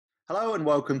Hello and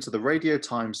welcome to the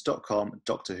radiotimes.com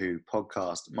Doctor Who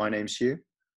podcast. My name's Hugh.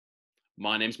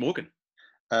 My name's Morgan.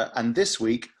 And this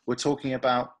week we're talking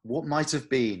about what might have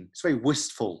been. It's a very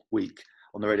wistful week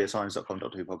on the radiotimes.com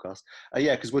Doctor Who podcast.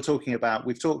 Because we've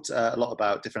talked a lot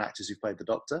about different actors who've played the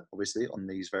Doctor, obviously, on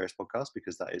these various podcasts,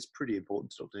 because that is pretty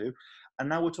important to Doctor Who. And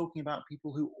now we're talking about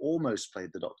people who almost played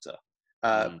the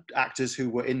Doctor. Actors who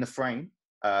were in the frame,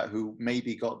 who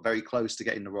maybe got very close to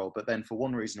getting the role, but then for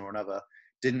one reason or another,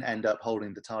 didn't end up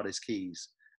holding the TARDIS keys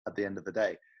at the end of the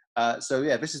day. This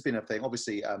has been a thing.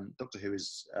 Obviously, Doctor Who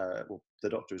is, the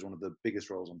Doctor is one of the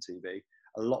biggest roles on TV.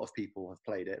 A lot of people have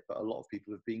played it, but a lot of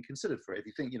people have been considered for it. If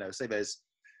you think, say there's,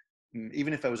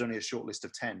 even if there was only a short list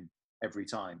of 10 every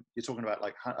time, you're talking about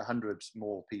like 100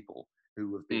 more people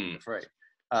who have been in the fray.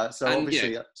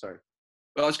 Sorry.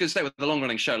 Well, I was going to say, with the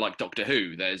long-running show like Doctor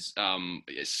Who, there's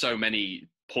so many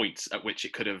points at which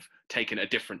it could have taken a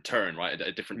different turn, right,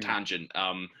 a different tangent.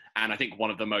 And I think one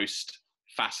of the most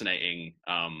fascinating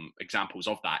examples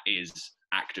of that is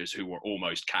actors who were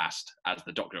almost cast as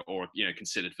the Doctor, or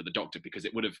considered for the Doctor, because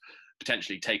it would have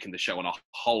potentially taken the show on a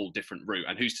whole different route.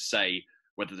 And who's to say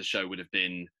whether the show would have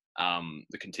been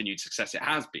the continued success it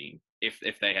has been if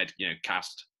they had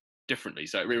cast differently.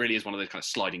 So it really is one of those kind of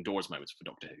sliding doors moments for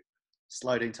Doctor Who.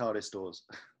 Sliding TARDIS doors.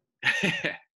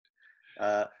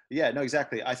 No,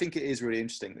 exactly. I think it is really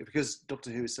interesting because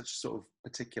Doctor Who is such a sort of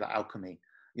particular alchemy,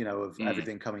 of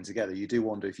everything coming together. You do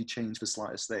wonder if you change the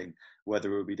slightest thing,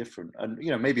 whether it would be different. And,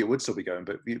 maybe it would still be going,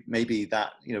 but maybe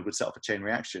that, would set off a chain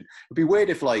reaction. It'd be weird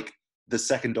if, like, the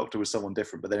second Doctor was someone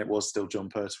different, but then it was still John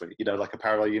Pertwee, like a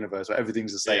parallel universe where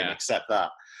everything's the same except that.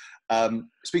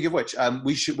 Speaking of which,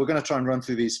 we're going to try and run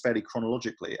through these fairly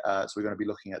chronologically. So we're going to be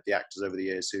looking at the actors over the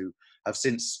years who have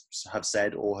since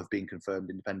said or have been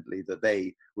confirmed independently that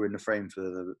they were in the frame for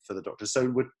the Doctor. So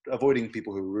we're avoiding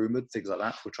people who are rumoured, things like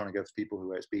that. We're trying to go for people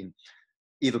who it's been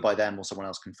either by them or someone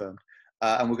else confirmed.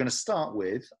 And we're going to start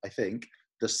with, I think,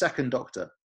 the second Doctor.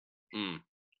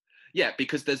 Yeah,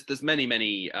 because there's many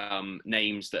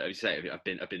names that, as you say, have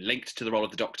been linked to the role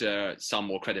of the Doctor, some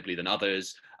more credibly than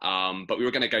others. But we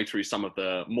were going to go through some of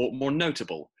the more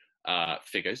notable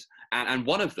figures, and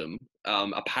one of them,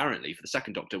 apparently for the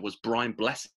second Doctor, was Brian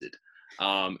Blessed,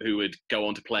 who would go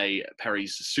on to play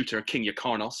Peri's suitor King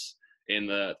Yrcanos in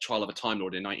the Trial of a Time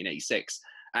Lord in 1986.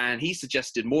 And he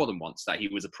suggested more than once that he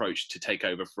was approached to take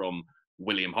over from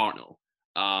William Hartnell.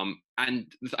 And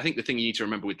I think the thing you need to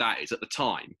remember with that is, at the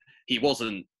time, he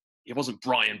wasn't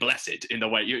Brian Blessed in the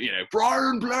way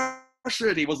Brian Blessed.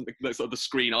 He wasn't the sort of the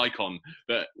screen icon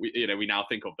that we now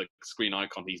think of, the screen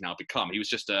icon he's now become. He was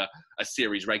just a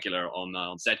series regular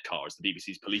on Z Cars, the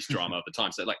BBC's police drama of the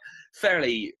time. So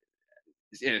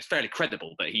it's fairly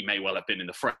credible that he may well have been in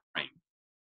the frame.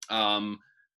 And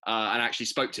I actually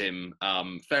spoke to him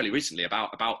fairly recently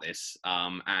about this,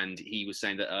 and he was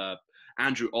saying that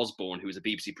Andrew Osborne, who was a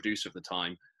BBC producer at the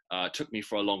time, took me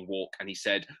for a long walk, and he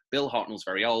said, Bill Hartnell's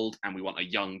very old and we want a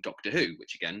young Doctor Who,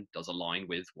 which again does align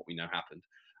with what we know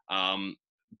happened.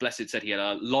 Blessed said he had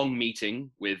a long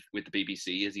meeting with the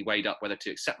BBC as he weighed up whether to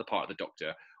accept the part of the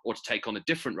Doctor or to take on a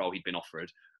different role he'd been offered,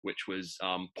 which was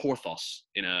Porthos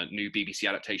in a new BBC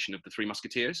adaptation of The Three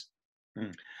Musketeers.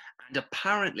 And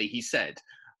apparently he said,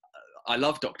 I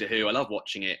love Doctor Who, I love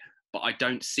watching it, but I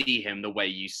don't see him the way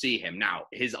you see him. Now,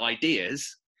 his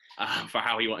ideas for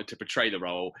how he wanted to portray the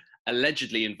role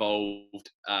allegedly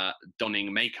involved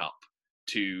donning makeup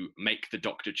to make the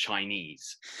Doctor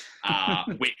Chinese,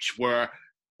 which were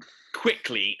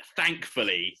quickly,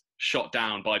 thankfully, shot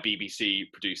down by BBC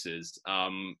producers.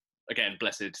 Again,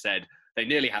 Blessed said they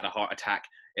nearly had a heart attack.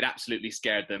 It absolutely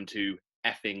scared them to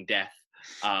effing death.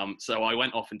 So I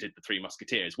went off and did The Three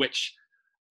Musketeers, which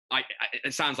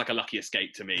it sounds like a lucky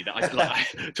escape to me.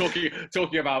 That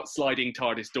talking about sliding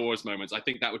TARDIS doors moments, I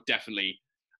think that would definitely.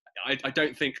 I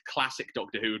don't think classic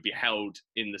Doctor Who would be held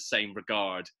in the same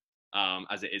regard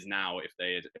as it is now if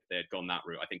they had gone that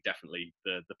route. I think definitely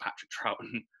the Patrick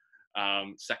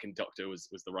Troughton second Doctor was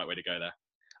the right way to go there.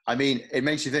 I mean, it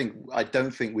makes you think. I don't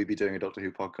think we'd be doing a Doctor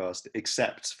Who podcast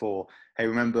except for, hey,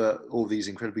 remember all these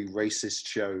incredibly racist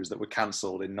shows that were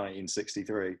cancelled in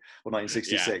 1963 or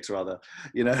 1966 rather.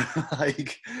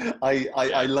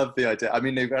 I love the idea. I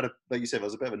mean, they've had like you said, there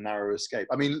was a bit of a narrow escape.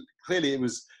 I mean, clearly it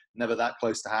was never that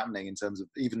close to happening in terms of,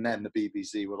 even then the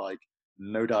BBC were like,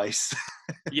 no dice.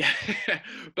 Yeah,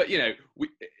 but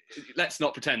let's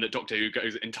not pretend that Doctor Who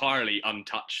goes entirely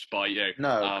untouched by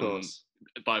of course.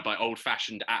 by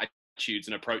old-fashioned attitudes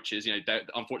and approaches.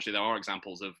 Unfortunately, there are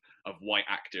examples of white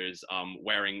actors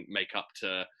wearing makeup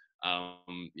to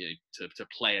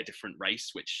play a different race,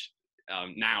 which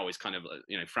now is kind of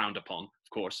frowned upon, of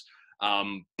course.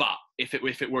 But if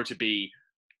it were to be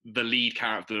the lead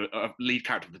character of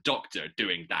the Doctor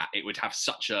doing that, it would have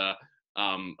such a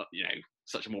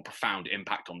such a more profound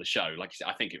impact on the show. Like you said,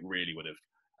 I think it really would have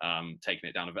taken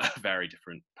it down a very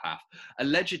different path.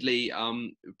 Allegedly,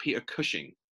 Peter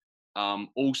Cushing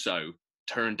also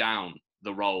turned down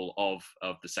the role of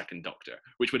the second Doctor,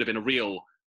 which would have been a real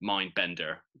mind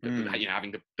bender.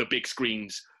 Having the big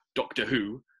screens Doctor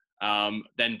Who,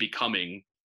 then becoming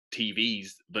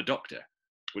TV's The Doctor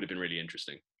would have been really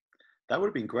interesting. That would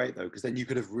have been great though, because then you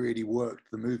could have really worked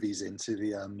the movies into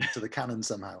the to the canon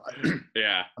somehow.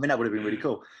 Yeah, I mean that would have been really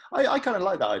cool. I kind of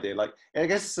like that idea. Like, I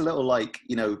guess it's a little like,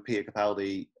 Peter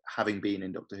Capaldi having been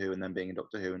in Doctor Who and then being in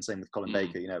Doctor Who, and same with Colin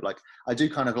Baker. Like, I do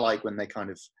kind of like when they kind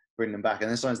of bring them back, and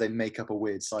then sometimes they make up a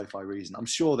weird sci-fi reason. I'm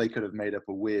sure they could have made up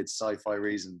a weird sci-fi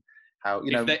reason how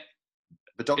the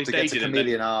Doctor gets a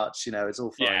chameleon arch. It's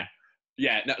all fine.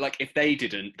 Yeah, no, like if they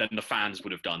didn't, then the fans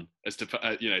would have done. As to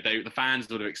the fans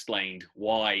would have explained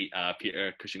why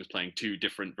Peter Cushing was playing two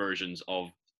different versions of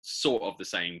sort of the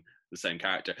same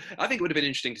character. I think it would have been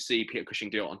interesting to see Peter Cushing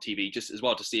do it on TV, just as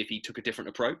well to see if he took a different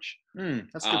approach.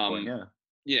 That's a good point. Yeah.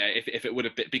 Yeah, if it would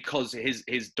have been, because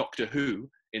his Doctor Who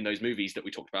in those movies that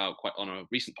we talked about quite on a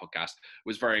recent podcast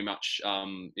was very much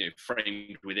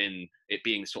framed within it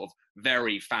being sort of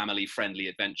very family friendly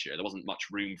adventure. There wasn't much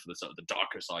room for the sort of the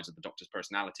darker sides of the Doctor's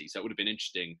personality, so it would have been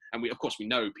interesting. And we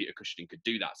know Peter Cushing could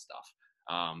do that stuff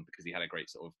because he had a great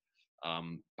sort of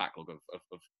backlog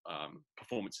of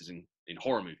performances in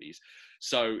horror movies.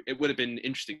 So it would have been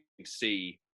interesting to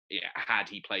see had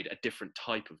he played a different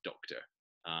type of Doctor.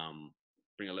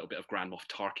 Bring a little bit of Grand Moff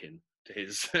Tarkin to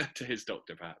his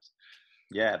Doctor, perhaps.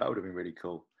 Yeah, that would have been really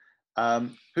cool.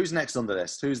 Who's next on the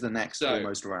list? Who's the next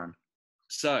almost around?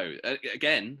 So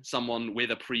again, someone with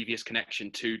a previous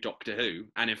connection to Doctor Who,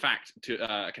 and in fact, to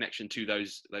a connection to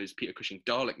those Peter Cushing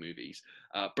Dalek movies.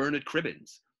 Bernard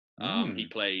Cribbins. He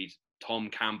played Tom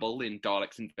Campbell in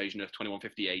Dalek's Invasion of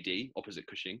 2150 AD, opposite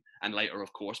Cushing, and later,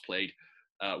 of course, played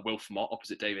Wilf Mott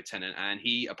opposite David Tennant, and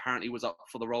he apparently was up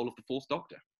for the role of the Fourth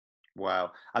Doctor.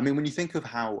 Wow. I mean, when you think of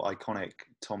how iconic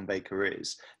Tom Baker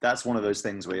is, that's one of those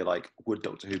things where you're like, would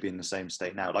Doctor Who be in the same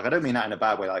state now? Like, I don't mean that in a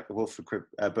bad way, like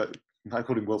but I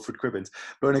called him Wilfred Cribbins.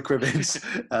 Bernard Cribbins.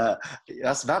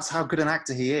 That's how good an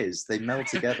actor he is. They meld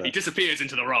together. He disappears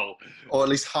into the role. Or at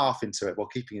least half into it while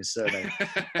keeping his surname.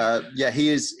 He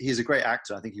is a great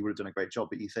actor. I think he would have done a great job,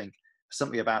 but you think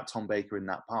something about Tom Baker in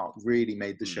that part really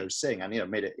made the show sing and,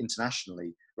 made it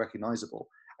internationally recognizable.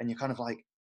 And you're kind of like,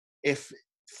 if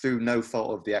through no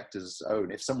fault of the actor's own,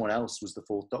 if someone else was the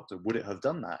Fourth Doctor, would it have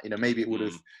done that? Maybe it would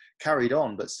have carried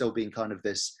on, but still being kind of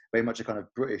this very much a kind of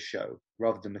British show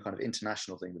rather than the kind of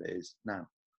international thing that it is now.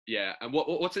 Yeah, and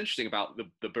what's interesting about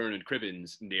the Bernard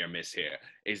Cribbins near miss here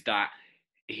is that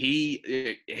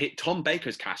Tom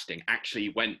Baker's casting actually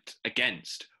went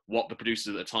against what the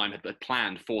producers at the time had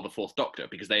planned for the Fourth Doctor,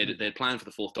 because they had planned for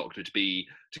the Fourth Doctor to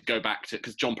go back to,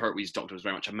 because John Pertwee's Doctor was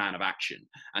very much a man of action,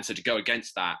 and so to go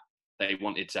against that, they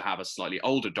wanted to have a slightly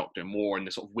older Doctor, more in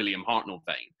the sort of William Hartnell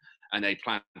vein. And they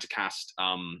planned to cast,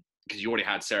 because you already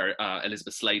had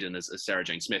Elizabeth Sladen as Sarah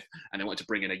Jane Smith, and they wanted to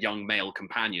bring in a young male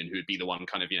companion who would be the one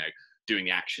kind of, doing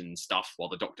the action stuff, while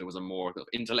the Doctor was a more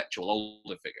intellectual,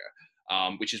 older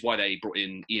figure, which is why they brought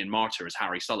in Ian Marter as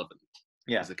Harry Sullivan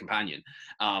as the companion.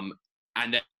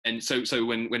 So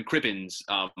when Cribbins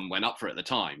went up for it at the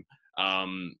time,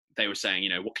 they were saying,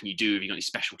 what can you do? Have you got any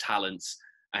special talents?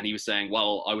 And he was saying,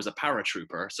 well, I was a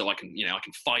paratrooper, so I can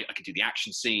fight, I can do the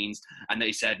action scenes. And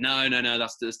they said, no,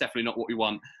 that's definitely not what we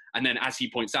want. And then, as he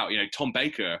points out, Tom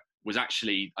Baker was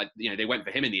actually, they went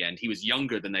for him in the end. He was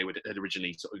younger than they had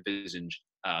originally sort of envisioned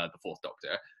the Fourth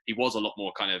Doctor. He was a lot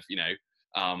more kind of,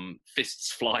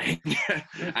 fists flying.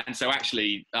 And so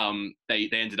actually, they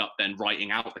ended up then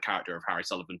writing out the character of Harry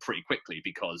Sullivan pretty quickly,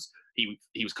 because he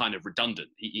was kind of redundant.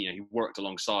 He worked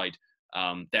alongside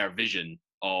their vision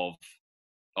of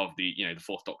the the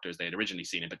Fourth Doctor as they had originally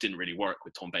seen it, but didn't really work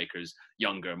with Tom Baker's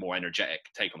younger, more energetic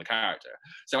take on the character.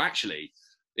 So actually,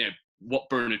 what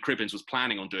Bernard Cribbins was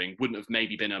planning on doing wouldn't have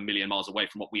maybe been a million miles away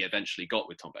from what we eventually got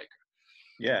with Tom Baker.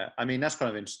 Yeah, I mean, that's kind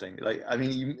of interesting. Like, I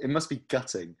mean, it must be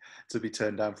gutting to be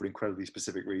turned down for an incredibly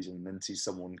specific reason and then see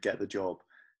someone get the job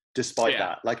despite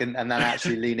that, like, and then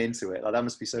actually lean into it. Like, that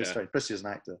must be so strange, especially as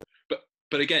an actor.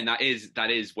 But again, that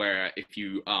is where, if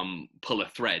you pull a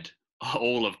thread,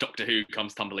 all of Doctor Who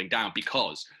comes tumbling down,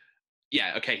 because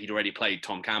he'd already played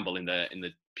Tom Campbell in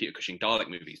the Peter Cushing Dalek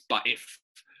movies, but if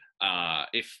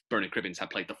Bernard Cribbins had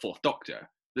played the Fourth Doctor,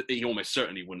 he almost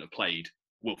certainly wouldn't have played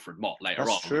Wilfred Mott later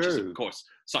on, which is of course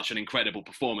such an incredible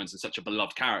performance and such a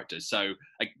beloved character. So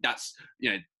that's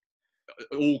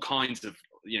all kinds of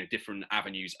different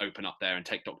avenues open up there and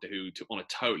take Doctor Who on a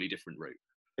totally different route.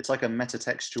 It's like a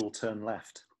metatextual turn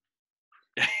left.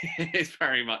 It's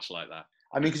very much like that.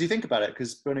 I mean, because you think about it,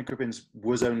 because Bernard Cribbins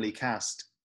was only cast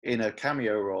in a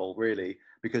cameo role, really,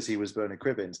 because he was Bernard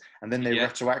Cribbins. And then they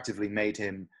retroactively made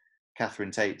him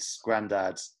Catherine Tate's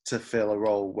granddad to fill a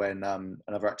role when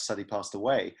another actor sadly passed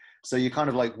away. So you're kind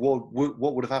of like, what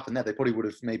would have happened there? They probably would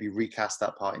have maybe recast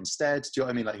that part instead. Do you know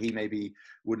what I mean? Like, he maybe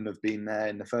wouldn't have been there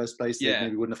in the first place. They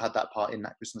maybe wouldn't have had that part in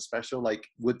that Christmas special. Like,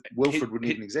 Wilfred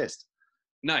wouldn't even exist.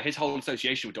 No, his whole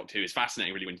association with Doctor Who is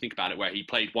fascinating, really, when you think about it, where he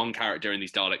played one character in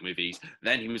these Dalek movies,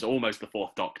 then he was almost the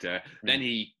Fourth Doctor, then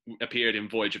he appeared in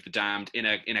Voyage of the Damned in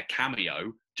a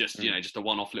cameo, just a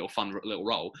one-off little fun little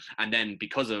role, and then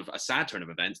because of a sad turn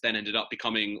of events, then ended up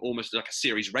becoming almost like a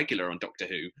series regular on Doctor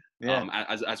Who,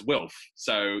 as Wilf.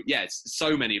 So yeah, it's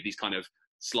so many of these kind of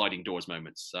sliding doors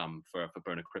moments for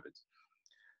Bernard Cribbins.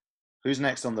 Who's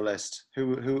next on the list?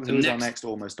 Who's our next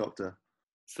almost Doctor?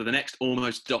 So the next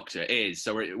almost Doctor is,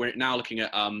 so we're now looking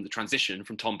at the transition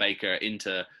from Tom Baker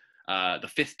into the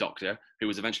Fifth Doctor, who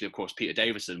was eventually, of course, Peter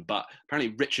Davison, but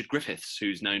apparently Richard Griffiths,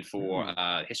 who's known for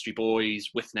History Boys,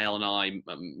 Withnail and I,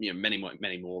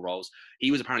 many more roles.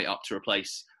 He was apparently up to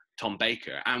replace Tom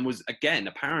Baker and was, again,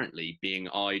 apparently being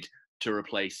eyed to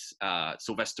replace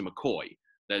Sylvester McCoy.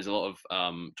 There's a lot of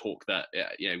talk that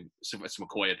Sylvester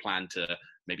McCoy had planned to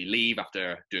maybe leave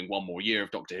after doing one more year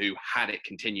of Doctor Who, had it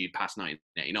continued past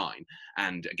 1989.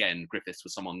 And again, Griffiths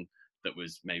was someone that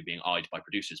was maybe being eyed by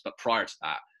producers, but prior to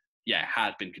that,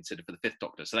 had been considered for the Fifth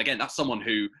Doctor. So again, that's someone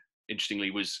who, interestingly,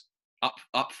 was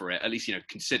up for it, at least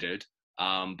considered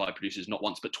by producers not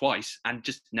once but twice, and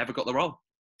just never got the role.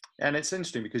 And it's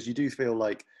interesting because you do feel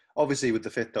like, obviously, with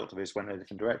the Fifth Doctor, this went in a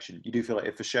different direction. You do feel like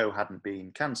if the show hadn't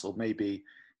been cancelled, maybe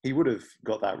he would have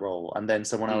got that role, and then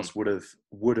someone else would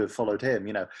have followed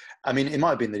him. I mean, it might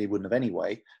have been that he wouldn't have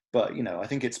anyway, but I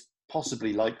think it's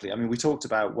possibly likely. I mean, we talked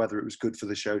about whether it was good for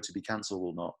the show to be cancelled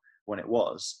or not when it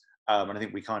was, and I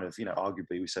think we kind of,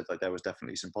 arguably, we said like there was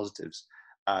definitely some positives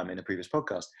in a previous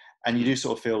podcast, and you do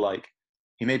sort of feel like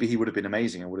he would have been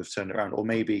amazing and would have turned it around, or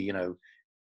maybe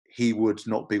he would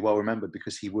not be well remembered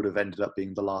because he would have ended up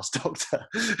being the last Doctor.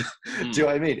 Do you know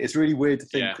what I mean? It's really weird to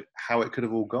think how it could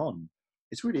have all gone.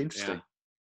 It's really interesting. Yeah.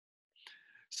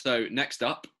 So next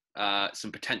up,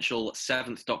 some potential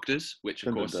Seventh Doctors, which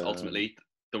of course ultimately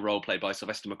the role played by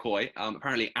Sylvester McCoy.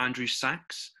 Apparently Andrew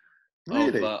Sachs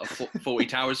of 40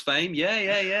 Towers fame. Yeah.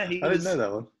 I didn't know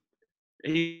that one.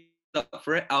 He's up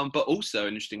for it. But also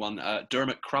an interesting one,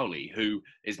 Dermot Crowley, who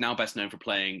is now best known for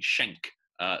playing Schenk,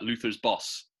 Luther's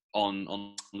boss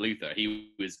on Luther. He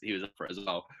was up for it as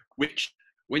well. Which,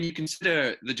 when you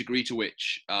consider the degree to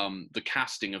which the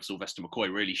casting of Sylvester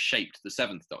McCoy really shaped the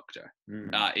Seventh Doctor,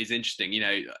 is interesting.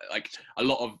 Like a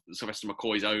lot of Sylvester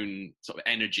McCoy's own sort of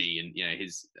energy and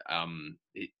his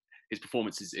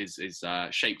performance is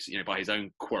shaped by his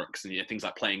own quirks and things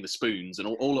like playing the spoons and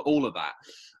all of that.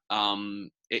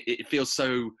 It feels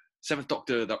so, Seventh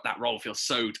Doctor, that role feels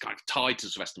so kind of tied to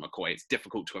Sylvester McCoy. It's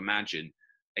difficult to imagine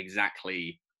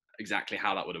exactly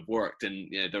how that would have worked, and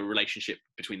the relationship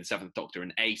between the Seventh Doctor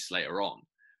and Ace later on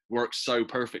works so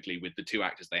perfectly with the two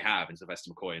actors they have in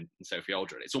Sylvester McCoy and Sophie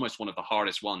Aldred. It's almost one of the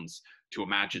hardest ones to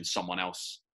imagine someone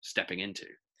else stepping into.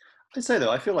 I'd say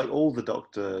though, I feel like all the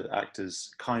Doctor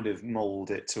actors kind of mould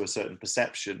it to a certain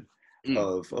perception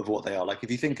of what they are. Like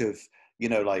if you think of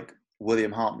like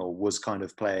William Hartnell was kind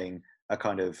of playing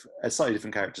a slightly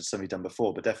different character to somebody done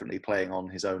before, but definitely playing on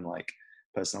his own like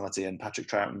personality, and Patrick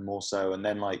Troughton more so, and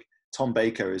then like Tom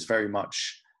Baker is very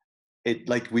much it,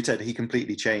 like we said, he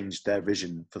completely changed their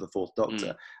vision for the Fourth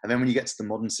Doctor. And then when you get to the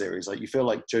modern series, like you feel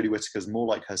like Jodie Whittaker's more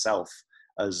like herself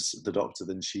as the Doctor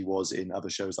than she was in other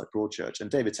shows like Broadchurch, and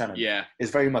David Tennant is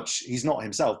very much, he's not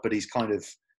himself, but he's kind of,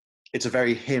 it's a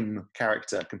very him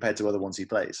character compared to other ones he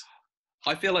plays.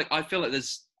 I feel like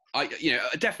there's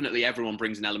definitely everyone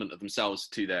brings an element of themselves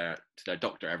to their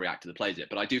Doctor, every actor that plays it.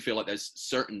 But I do feel like there's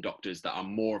certain Doctors that are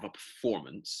more of a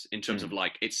performance in terms of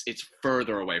like it's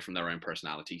further away from their own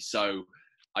personality. So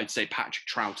I'd say Patrick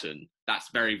Troughton, that's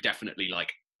very definitely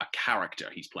like a character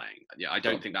he's playing. Yeah, I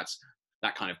don't think that's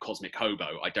that kind of cosmic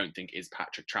hobo. I don't think is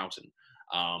Patrick Troughton.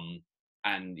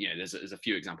 And there's a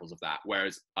few examples of that.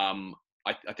 Whereas I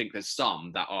think there's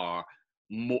some that are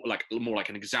more like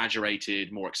an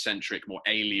exaggerated, more eccentric, more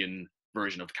alien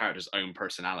version of the character's own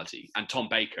personality. And Tom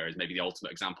Baker is maybe the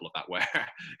ultimate example of that, where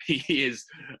he is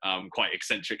quite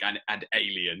eccentric and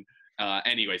alien.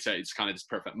 Anyway, so it's kind of this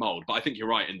perfect mold. But I think you're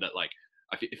right in that, like,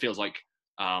 it feels like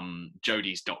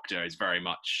Jodie's Doctor is very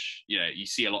much, you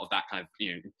see a lot of that kind of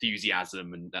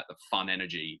enthusiasm and that the fun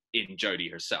energy in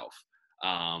Jodie herself.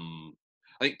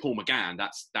 I think Paul McGann,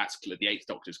 that's the Eighth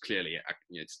Doctor's clearly,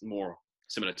 it's more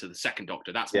similar to the Second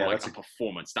Doctor. That's more like a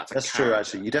performance. That's true,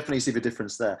 actually. You definitely see the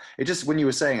difference there. It just, when you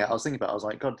were saying it, I was thinking about it, I was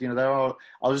like, God,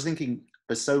 I was thinking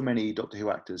there's so many Doctor Who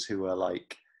actors who are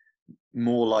like,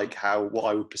 more like what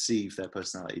I would perceive their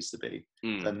personalities to be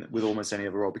than with almost any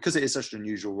other role, because it is such an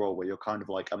unusual role where you're kind of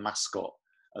like a mascot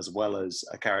as well as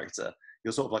a character.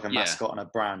 You're sort of like a mascot and a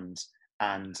brand,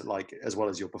 and like as well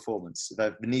as your performance. I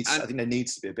think there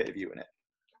needs to be a bit of you in it.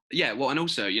 Yeah, well, and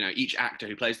also, each actor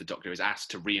who plays the Doctor is asked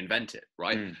to reinvent it,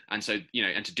 right? And so,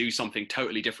 and to do something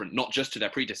totally different, not just to their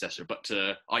predecessor, but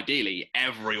to ideally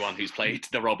everyone who's played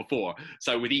the role before.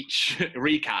 So with each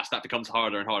recast, that becomes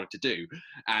harder and harder to do.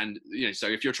 And, so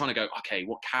if you're trying to go, okay,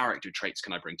 what character traits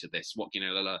can I bring to this? What,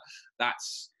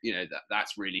 that's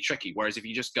really tricky. Whereas if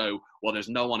you just go, well, there's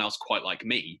no one else quite like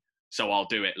me, so I'll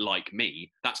do it like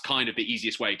me, that's kind of the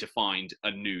easiest way to find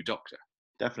a new Doctor.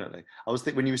 Definitely. I was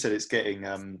thinking when you said it's getting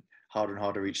harder and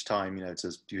harder each time,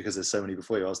 because there's so many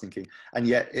before you, I was thinking, and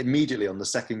yet immediately on the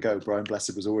second go, Brian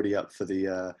Blessed was already up for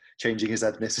the changing his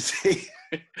ethnicity.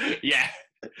 Yeah.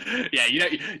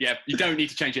 You don't need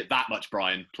to change it that much,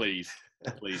 Brian. Please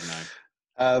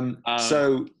no.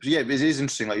 So yeah, it is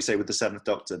interesting, like you say, with the Seventh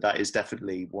Doctor. That is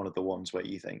definitely one of the ones where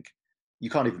you think you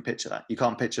can't even picture that. You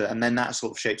can't picture, and then that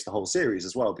sort of shapes the whole series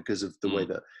as well because of the way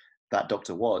that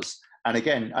Doctor was. And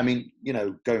again, I mean,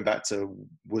 going back to,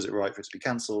 was it right for it to be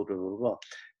cancelled, blah, blah,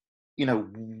 blah.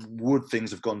 Would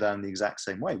things have gone down the exact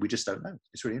same way? We just don't know.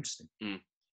 It's really interesting.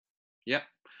 Yep.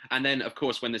 And then, of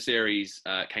course, when the series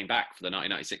came back for the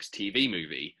 1996 TV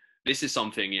movie, this is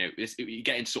something, you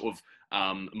get into sort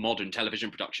of modern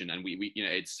television production, and we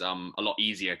it's a lot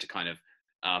easier to kind of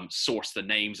source the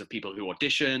names of people who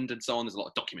auditioned and so on. There's a lot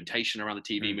of documentation around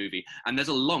the TV movie, and there's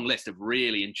a long list of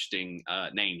really interesting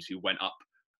names who went up.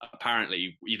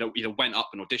 Apparently, either went up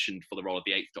and auditioned for the role of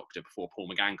the Eighth Doctor before Paul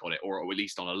McGann got it, or at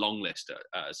least on a long list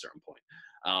at a certain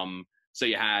point. So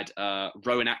you had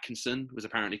Rowan Atkinson was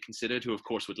apparently considered, who of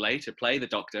course would later play the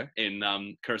Doctor in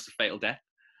Curse of Fatal Death.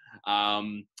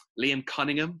 Liam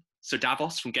Cunningham, Sir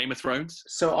Davos from Game of Thrones.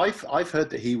 So I've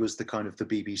heard that he was the kind of the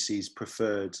BBC's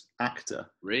preferred actor.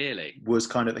 Really?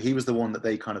 He was the one that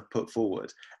they kind of put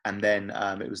forward, and then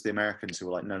it was the Americans who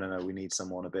were like, no, we need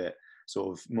someone a bit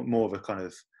sort of more of a kind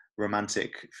of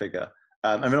romantic figure.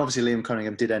 I mean, obviously Liam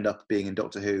Cunningham did end up being in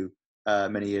Doctor Who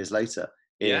many years later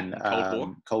in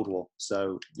Cold War.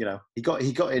 So he got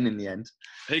in the end.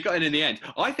 He got in the end.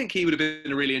 I think he would have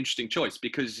been a really interesting choice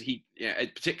because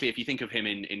particularly if you think of him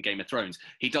in Game of Thrones,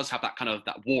 he does have that kind of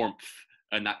that warmth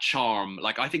and that charm.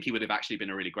 Like, I think he would have actually been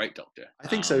a really great Doctor. I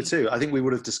think so too. I think we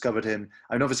would have discovered him.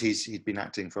 I mean, obviously he'd been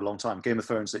acting for a long time. Game of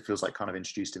Thrones, it feels like, kind of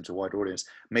introduced him to a wider audience.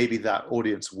 Maybe that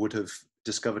audience would have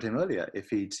discovered him earlier if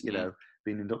he'd,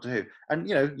 been in Doctor Who. And,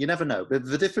 you never know. But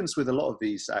the difference with a lot of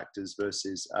these actors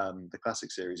versus the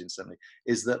classic series, incidentally,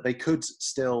 is that they could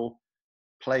still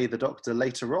play the Doctor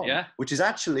later on, which is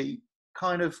actually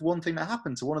kind of one thing that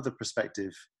happened to one of the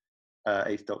prospective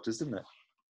Eighth Doctors, didn't it?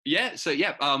 Yeah, so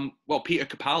well, Peter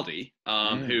Capaldi,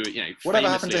 who whatever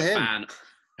happened to him? Fan.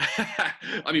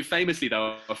 I mean, famously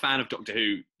though, a fan of Doctor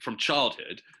Who from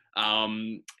childhood.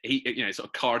 He, sort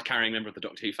of card-carrying member of the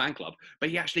Doctor Who fan club,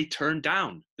 but he actually turned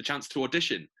down the chance to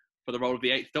audition for the role of the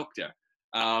Eighth Doctor.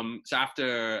 So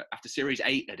after Series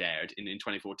 8 had aired in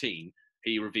 2014,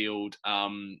 he revealed,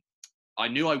 "I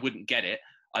knew I wouldn't get it.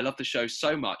 I loved the show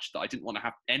so much that I didn't want to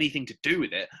have anything to do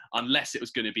with it unless it was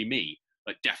going to be me."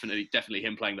 Like definitely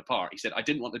him playing the part. He said, "I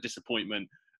didn't want the disappointment,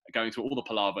 going through all the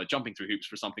palaver, jumping through hoops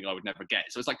for something I would never get."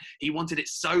 So it's like he wanted it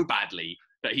so badly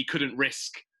that he couldn't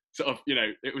risk sort of,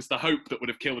 it was the hope that would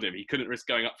have killed him. He couldn't risk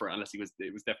going up for it unless it was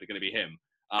definitely going to be him.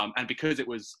 And because it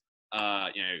was, a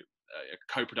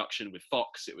co-production with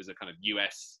Fox, it was a kind of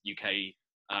US-UK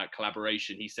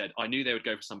collaboration. He said, "I knew they would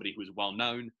go for somebody who was well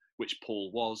known," which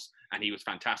Paul was, and he was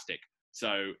fantastic.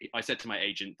 So I said to my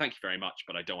agent, "Thank you very much,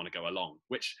 but I don't want to go along,"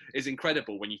 which is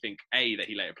incredible when you think, A, that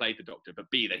he later played the Doctor, but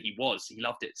B, that he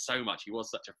loved it so much. He was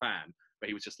such a fan, but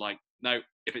he was just like, "No,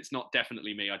 if it's not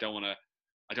definitely me, I don't want to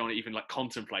even like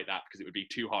contemplate that because it would be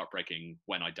too heartbreaking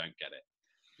when I don't get it."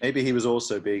 Maybe he was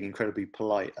also being incredibly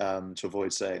polite to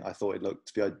avoid saying, "I thought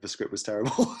the script was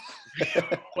terrible."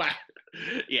 Well,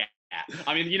 yeah.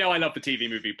 I mean, I love the TV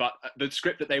movie, but the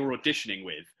script that they were auditioning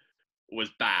with was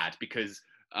bad because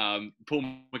Paul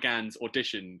McGann's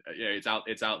audition, it's out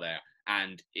there,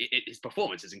 and his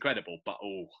performance is incredible. But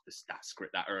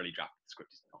that early draft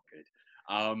script is not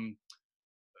good.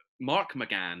 Mark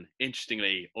McGann,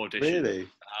 interestingly, auditioned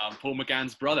Paul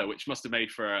McGann's brother, which must have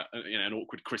made for an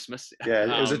awkward Christmas.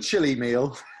 Yeah, it was a chilly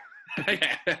meal.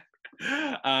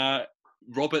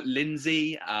 Robert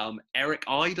Lindsay, Eric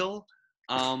Idle,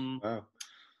 Wow.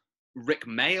 Rick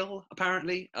Mail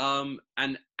apparently,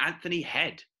 and Anthony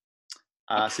Head,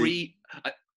 a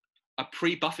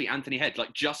pre-Buffy Anthony Head.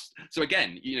 Like, just so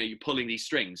again, you're pulling these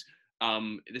strings.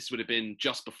 This would have been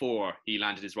just before he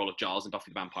landed his role of Giles in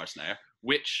Buffy the Vampire Slayer,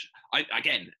 which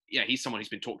he's someone who's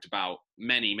been talked about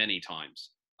many, many times,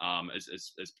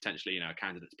 as potentially, a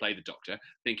candidate to play the Doctor.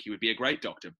 I think he would be a great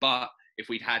Doctor, but if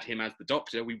we'd had him as the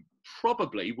Doctor, we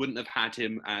probably wouldn't have had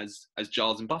him as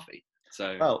Giles and Buffy.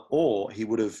 So, well, or he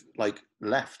would have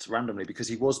left randomly, because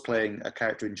he was playing a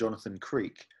character in Jonathan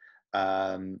Creek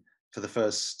for the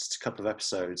first couple of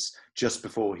episodes just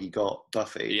before he got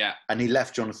Buffy. Yeah. And he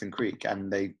left Jonathan Creek and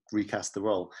they recast the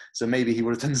role. So maybe he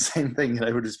would have done the same thing.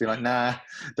 They would have just been like, nah,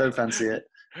 don't fancy it.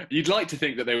 You'd like to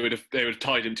think that they would have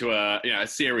tied him to a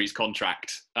series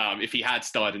contract if he had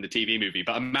starred in the TV movie.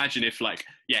 But imagine if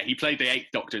he played the 8th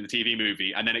Doctor in the TV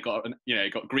movie, and then it got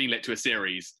greenlit to a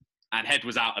series, and Head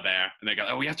was out of there, and they go,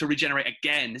 oh, we have to regenerate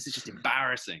again. This is just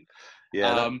embarrassing.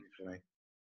 Yeah.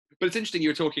 But it's interesting, you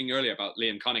were talking earlier about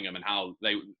Liam Cunningham and how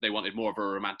they wanted more of a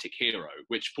romantic hero,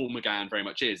 which Paul McGann very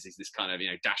much is. He's this kind of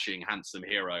dashing, handsome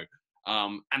hero.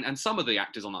 And some of the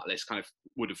actors on that list kind of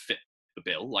would have fit the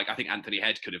bill. Like, I think Anthony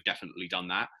Head could have definitely done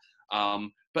that.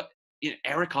 But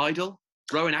Eric Idle,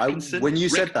 Rowan Atkinson, when you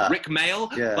said that, Rick Mail,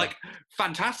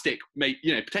 fantastic,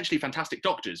 potentially fantastic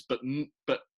Doctors, but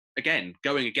again,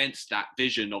 going against that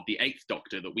vision of the 8th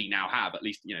Doctor that we now have, at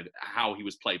least how he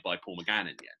was played by Paul McGann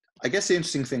in the end. I guess the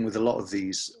interesting thing with a lot of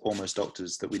these almost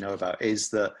Doctors that we know about is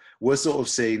that we're sort of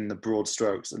seeing the broad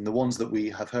strokes and the ones that we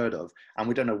have heard of, and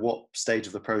we don't know what stage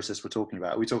of the process we're talking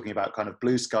about. Are we talking about kind of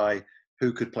blue sky,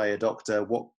 who could play a Doctor,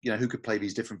 who could play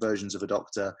these different versions of a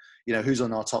Doctor, who's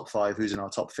on our top 5, who's in our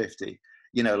top 50?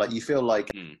 You feel like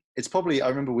it's probably, I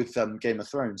remember with Game of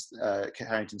Thrones, Kit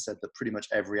Harington said that pretty much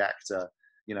every actor,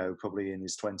 probably in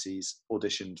his 20s,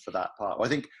 auditioned for that part. Well, I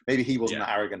think maybe he wasn't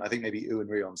that arrogant. I think maybe Ewan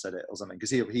Rion said it or something, because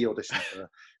he auditioned for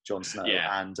Jon Snow,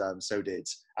 and so did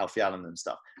Alfie Allen and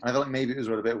stuff. And I felt like maybe it was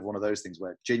a bit of one of those things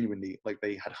where genuinely,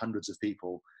 they had hundreds of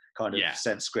people kind of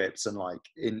sent scripts and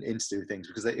in to do things,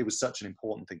 because it was such an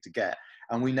important thing to get.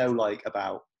 And we know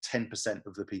about 10%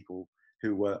 of the people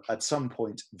who were at some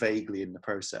point vaguely in the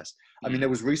process. I mean, there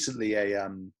was recently a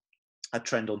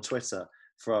trend on Twitter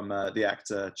from the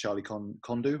actor Charlie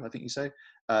Condu, I think you say,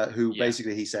 who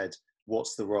basically, he said,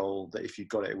 what's the role that if you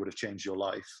got it would have changed your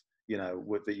life,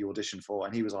 that you auditioned for?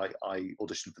 And he was like, I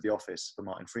auditioned for The Office for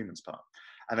Martin Freeman's part.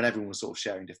 And then everyone was sort of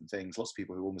sharing different things. Lots of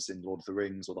people who were almost in Lord of the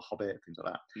Rings or The Hobbit, things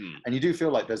like that. And you do feel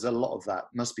like there's a lot of that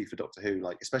must be for Doctor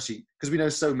Who, especially because we know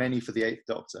so many for the 8th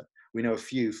Doctor. We know a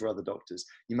few for other Doctors.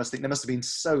 You must think there must have been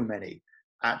so many,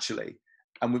 actually.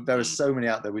 And there are so many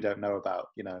out there we don't know about,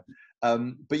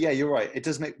 But yeah, you're right. It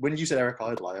does make, when you said Eric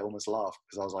Idle, I almost laughed,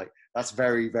 because I was like, that's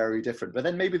very, very different. But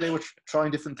then maybe they were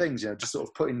trying different things, just sort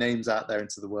of putting names out there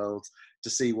into the world to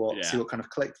see what kind of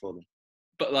clicked for them.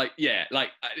 But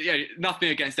nothing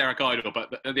against Eric Idle,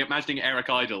 but imagining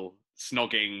Eric Idle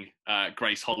snogging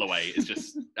Grace Holloway is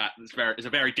just it's a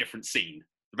very different scene.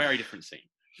 A very different scene.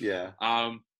 Yeah.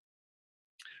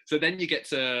 So then you get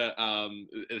to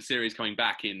the series coming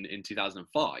back in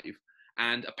 2005,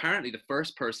 and apparently the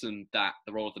first person that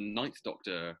the role of the 9th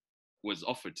Doctor was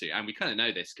offered to, and we kind of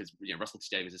know this because Russell T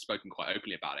Davies has spoken quite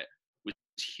openly about it, was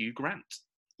Hugh Grant.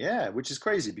 Yeah, which is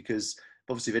crazy, because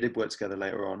obviously they did work together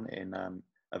later on in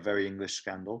a very English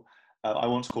scandal. I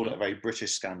once called it a very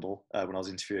British scandal when I was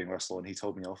interviewing Russell, and he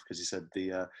told me off because he said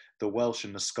the Welsh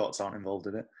and the Scots aren't involved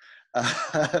in it.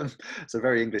 It's a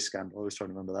very English scandal. I always try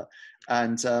to remember that.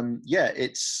 And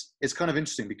it's kind of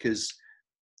interesting because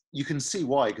you can see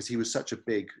why, because he was such a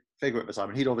big figure at the time,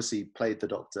 and he'd obviously played the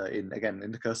Doctor in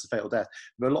The Curse of Fatal Death.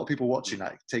 But a lot of people watching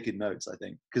that taking notes, I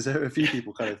think, because there were a few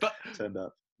people kind of turned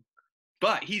up.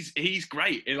 But he's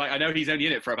great. I know he's only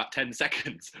in it for about 10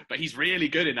 seconds, but he's really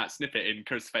good in that snippet in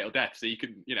Curse of Fatal Death. So you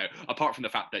can, apart from the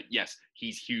fact that, yes,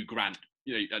 he's Hugh Grant,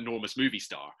 enormous movie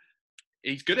star,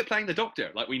 he's good at playing the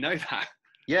Doctor. We know that.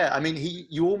 Yeah, I mean,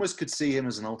 you almost could see him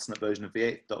as an alternate version of the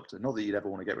 8th Doctor. Not that you'd ever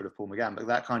want to get rid of Paul McGann, but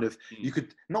that kind of, you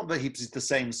could, not that he's the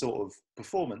same sort of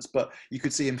performance, but you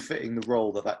could see him fitting the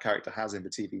role that character has in the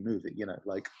TV movie,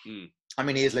 I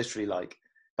mean, he is literally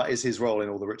that is his role in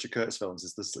all the Richard Curtis films,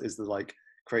 is the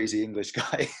crazy English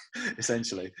guy,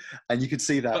 essentially. And you could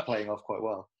see that playing off quite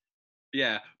well.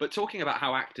 Yeah, but talking about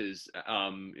how actors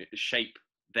shape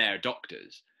their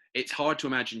Doctors, it's hard to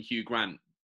imagine Hugh Grant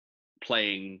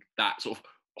playing that sort of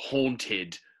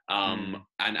haunted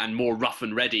and more rough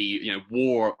and ready,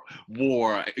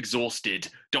 war exhausted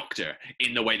Doctor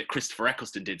in the way that Christopher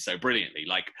Eccleston did so brilliantly.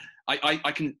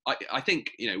 I think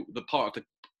the part of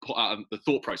the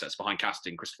thought process behind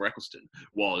casting Christopher Eccleston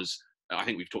was I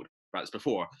think we've talked about this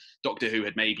before, Doctor Who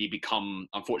had maybe become,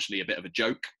 unfortunately, a bit of a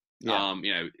joke. Yeah.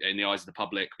 In the eyes of the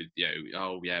public, with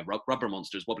rubber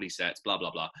monsters, wobbly sets, blah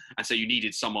blah blah, and so you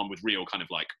needed someone with real kind of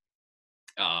like,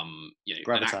 an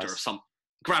actor of some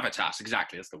gravitas,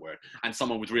 exactly, that's the word, and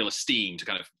someone with real esteem to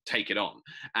kind of take it on.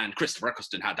 And Christopher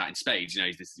Eccleston had that in spades.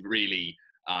 He's this really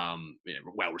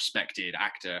well-respected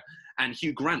actor, and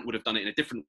Hugh Grant would have done it in a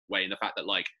different way, in the fact that,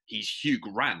 like, he's Hugh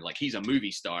Grant, like, he's a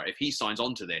movie star. If he signs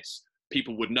on to this,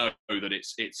 people would know that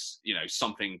it's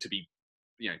something to be,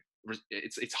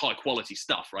 it's high quality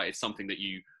stuff, right? It's something that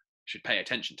you should pay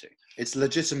attention to. It's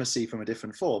legitimacy from a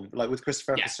different form. Like with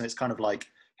Christopher Eccleston, It's kind of like,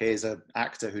 here's an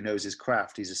actor who knows his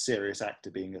craft. He's a serious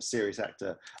actor being a serious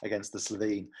actor against the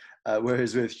Slovene.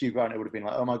 Whereas with Hugh Grant, it would have been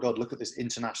like, oh my God, look at this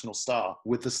international star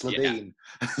with the Slovene.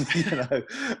 It's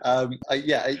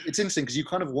interesting because you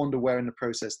kind of wonder where in the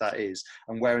process that is,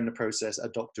 and where in the process a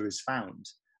doctor is found,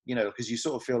 because you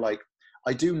sort of feel like,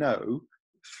 I do know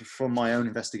from my own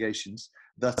investigations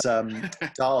that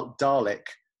Dalek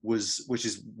which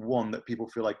is one that people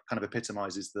feel like kind of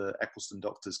epitomizes the Eccleston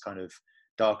Doctor's kind of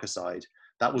darker side.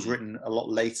 That was written a lot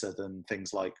later than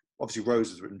things like, obviously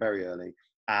Rose was written very early,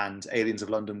 and Aliens of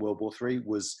London World War III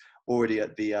was already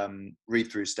at the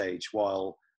read-through stage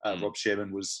while Rob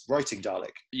Shearman was writing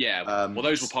Dalek. Yeah, well,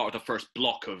 those were part of the first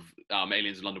block of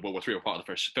Aliens of London World War III, were part of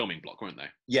the first filming block, weren't they?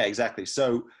 Yeah, exactly.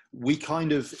 So we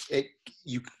kind of,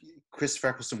 Christopher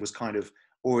Eccleston was kind of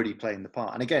already playing the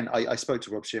part. And again, I spoke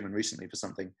to Rob Shearman recently for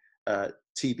something,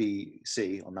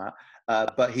 TBC on that,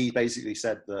 but he basically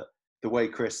said that the way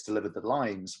Chris delivered the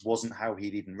lines wasn't how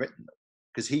he'd even written them,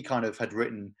 because he kind of had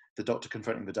written the Doctor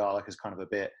confronting the Dalek as kind of a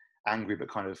bit angry, but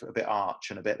kind of a bit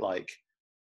arch and a bit like,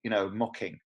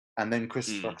 mocking. And then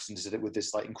Christopher Eccleston did it with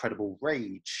this like incredible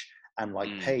rage and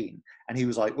like pain. And he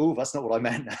was like, oh, that's not what I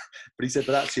meant. But he said,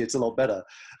 but actually it's a lot better.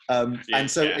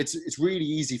 It's really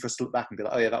easy for us to look back and be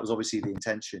like, oh yeah, that was obviously the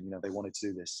intention. They wanted to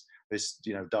do this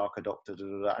darker Doctor.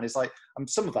 And it's like,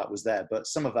 some of that was there, but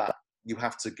some of that you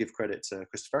have to give credit to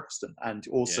Christopher Eccleston, and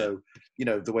also,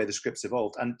 the way the script's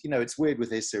evolved. And, it's weird with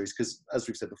his series, because as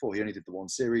we've said before, he only did the one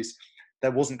series.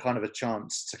 There wasn't kind of a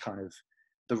chance to kind of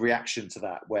the reaction to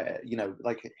that, where,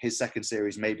 like his second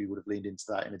series maybe would have leaned into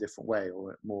that in a different way,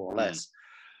 or more or less.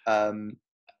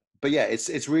 But yeah,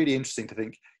 it's really interesting to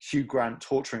think Hugh Grant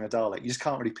torturing a Dalek. You just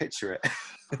can't really picture it.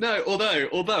 No,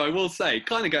 although I will say,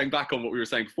 kind of going back on what we were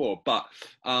saying before, but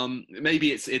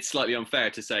maybe it's slightly unfair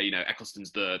to say,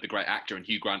 Eccleston's the great actor and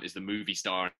Hugh Grant is the movie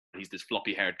star. He's this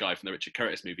floppy-haired guy from the Richard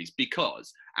Curtis movies,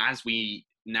 because as we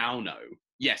now know,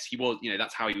 yes, he was,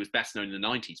 that's how he was best known in the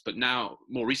 90s. But now,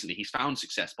 more recently, he's found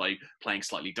success by playing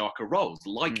slightly darker roles,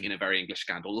 like in A Very English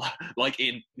Scandal, like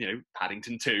in,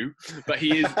 Paddington 2. But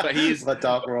he is that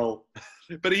dark role.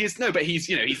 But he's the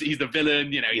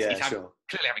villain. He's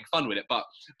clearly having fun with it. But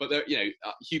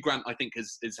Hugh Grant, I think,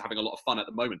 is having a lot of fun at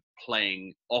the moment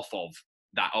playing off of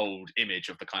that old image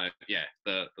of the kind of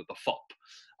the fop.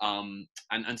 And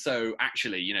so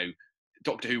actually,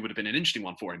 Doctor Who would have been an interesting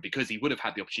one for him, because he would have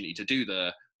had the opportunity to do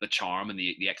the charm and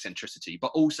the eccentricity,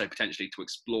 but also potentially to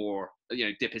explore,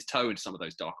 dip his toe into some of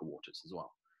those darker waters as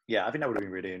well. Yeah, I think that would have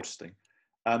been really interesting.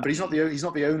 But he's not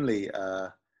the only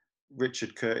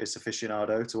Richard Curtis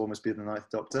aficionado to almost be the Ninth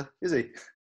Doctor, is he?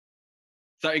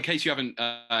 So, in case you haven't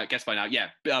guessed by now,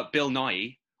 Bill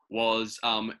Nighy was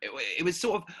it was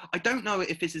sort of, I don't know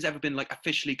if this has ever been like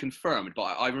officially confirmed, but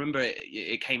I remember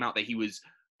it came out that he was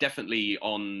definitely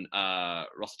on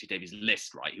Russell T Davies'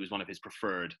 list, right? He was one of his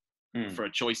preferred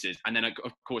choices. And then, of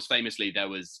course, famously, there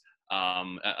was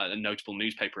a notable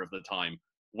newspaper of the time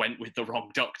went with the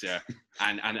wrong Doctor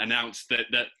and announced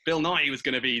that Bill Nighy was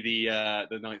going to be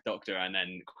the Ninth Doctor, and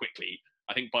then quickly,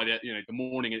 I think by the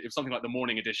morning, it was something like the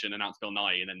morning edition announced Bill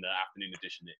Nighy, and then the afternoon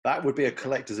edition. That would be a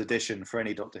collector's edition for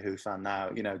any Doctor Who fan now.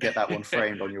 Get that one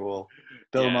framed on your wall.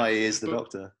 Bill Nighy is the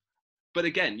Doctor. But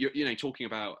again, you're talking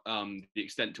about the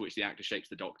extent to which the actor shapes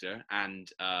the Doctor, and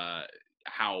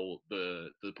how the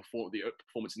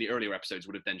performance in the earlier episodes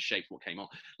would have then shaped what came on.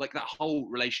 Like that whole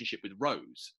relationship with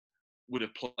Rose would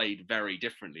have played very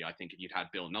differently, I think, if you'd had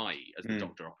Bill Nighy as the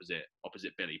Doctor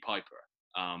opposite Billie Piper.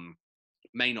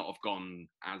 May not have gone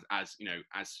as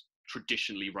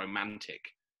traditionally romantic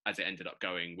as it ended up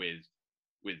going with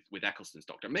Eccleston's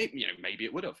Doctor. Maybe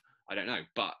it would have. I don't know,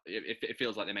 but it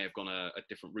feels like they may have gone a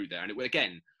different route there. And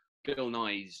again, Bill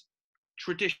Nighy's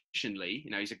traditionally,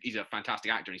 he's a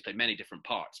fantastic actor and he's played many different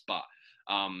parts, but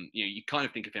you kind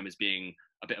of think of him as being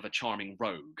a bit of a charming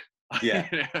rogue. Yeah,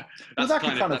 well, that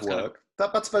could kind of work.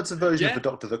 That's a version of the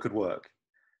Doctor that could work.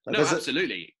 Like, no,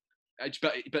 absolutely.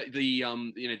 But the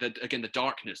the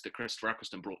darkness that Christopher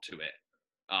Eccleston brought to it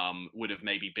would have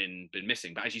maybe been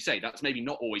missing. But as you say, that's maybe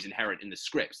not always inherent in the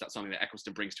scripts. That's something that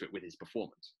Eccleston brings to it with his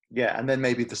performance. Yeah, and then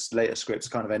maybe the later scripts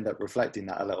kind of end up reflecting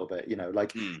that a little bit. You know,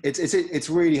 like Mm. it's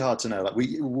really hard to know. Like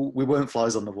we weren't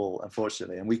flies on the wall,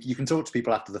 unfortunately, and you can talk to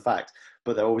people after the fact,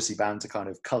 but they're obviously bound to kind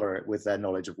of colour it with their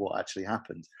knowledge of what actually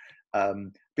happened.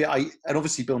 And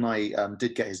obviously Bill Nye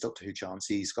did get his Doctor Who chance.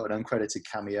 He's got an uncredited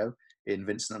cameo in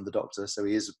Vincent and the Doctor, so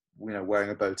he is, you know,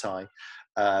 wearing a bow tie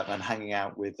and hanging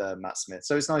out with Matt Smith.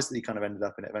 So it's nice that he kind of ended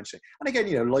up in it eventually. And again,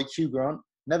 you know, like Hugh Grant,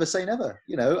 never say never.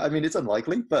 You know, I mean, it's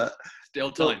unlikely, but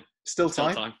Still time. Still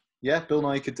time. Yeah, Bill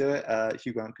Nye could do it.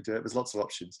 Hugh Grant could do it. There's lots of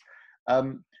options.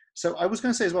 So I was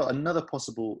going to say as well, another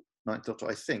possible Ninth Doctor,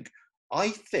 I think,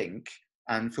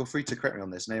 and feel free to correct me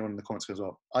on this, and anyone in the comments as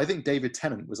well, I think David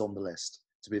Tennant was on the list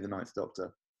to be the Ninth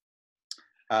Doctor.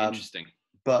 Interesting.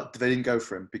 But they didn't go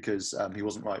for him because he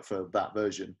wasn't right for that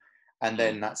version. And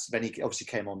then he obviously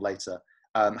came on later,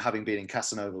 having been in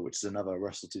Casanova, which is another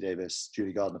Russell T Davies,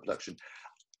 Julie Gardner production.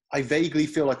 I vaguely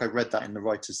feel like I read that in The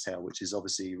Writer's Tale, which is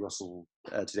obviously Russell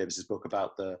T Davies' book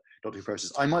about the Doctor Who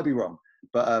process. I might be wrong,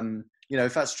 but you know,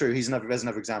 if that's true, there's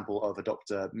another example of a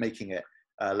Doctor making it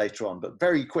later on, but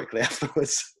very quickly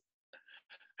afterwards.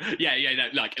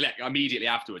 Like immediately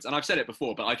afterwards. And I've said it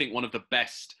before, but I think one of the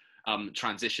best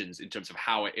transitions in terms of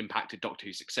how it impacted Doctor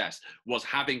Who's success was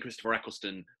having Christopher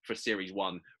Eccleston for Series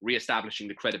 1, re-establishing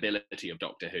the credibility of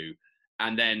Doctor Who.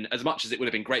 And then, as much as it would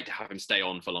have been great to have him stay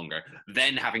on for longer,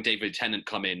 then having David Tennant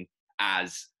come in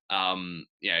as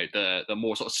the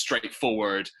more sort of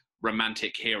straightforward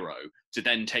romantic hero to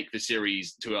then take the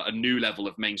series to a new level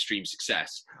of mainstream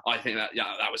success. I think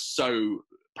that was so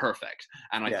perfect.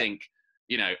 And I think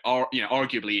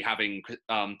arguably having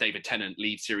David Tennant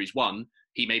lead Series 1,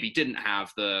 he maybe didn't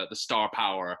have the star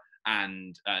power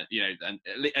and at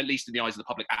least in the eyes of the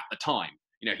public at the time.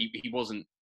 You know, he wasn't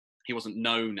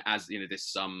known as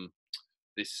this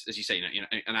as you say,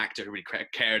 an actor who really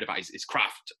cared about his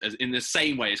craft in the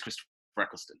same way as Christopher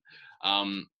Eccleston.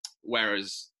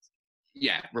 Whereas,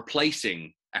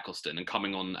 replacing Eccleston and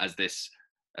coming on as this,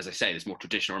 as I say, this more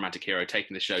traditional romantic hero,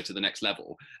 taking the show to the next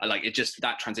level,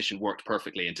 that transition worked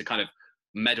perfectly, and to kind of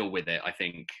meddle with it, I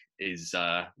think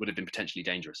would have been potentially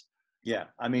dangerous. Yeah,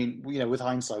 I mean, with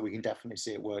hindsight, we can definitely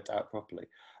see it worked out properly.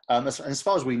 As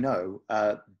far as we know,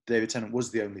 David Tennant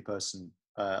was the only person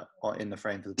in the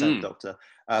frame for the 10th Doctor.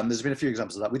 There's been a few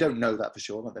examples of that. We don't know that for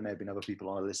sure. Like, there may have been other people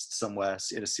on a list somewhere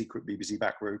in a secret BBC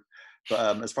back room.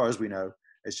 But as far as we know,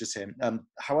 it's just him.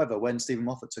 However, when Stephen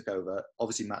Moffat took over,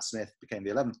 obviously Matt Smith became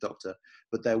the 11th Doctor.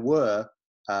 But there were,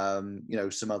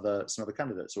 some other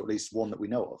candidates, or at least one that we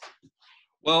know of.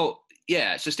 Well,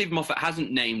 yeah, so Stephen Moffat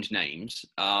hasn't named names,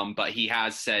 but he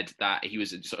has said that he was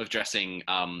sort of addressing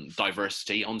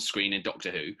diversity on screen in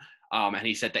Doctor Who, and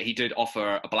he said that he did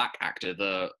offer a black actor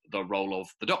the role of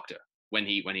the Doctor when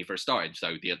he first started,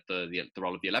 so the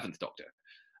role of the 11th Doctor.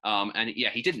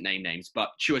 He didn't name names, but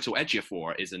Chiwetel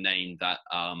Ejiofor is a name that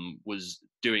was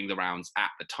doing the rounds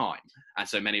at the time, and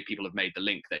so many people have made the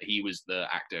link that he was the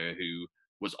actor who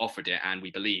was offered it, and we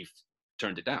believe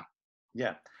turned it down.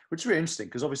 Yeah, which is really interesting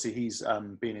because obviously he's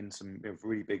been in some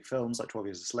really big films like 12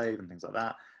 Years a Slave and things like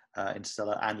that,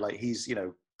 Interstellar, and he's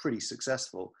pretty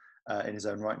successful in his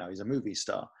own right now. He's a movie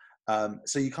star,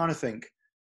 so you kind of think,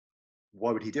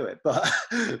 why would he do it?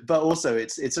 But also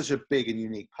it's such a big and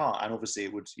unique part, and obviously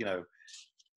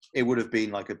it would have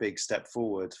been like a big step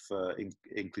forward for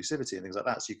inclusivity and things like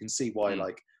that. So you can see why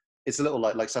it's a little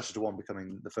like Sacha Dhawan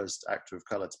becoming the first actor of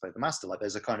colour to play the Master. Like,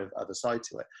 there's a kind of other side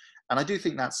to it. And I do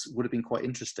think would have been quite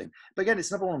interesting. But again,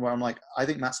 it's another one where I'm like, I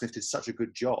think Matt Smith did such a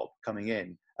good job coming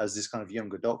in as this kind of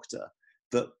younger Doctor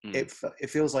that it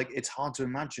feels like it's hard to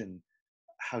imagine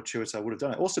how Chiwetel would have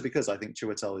done it. Also because I think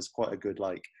Chiwetel is quite a good,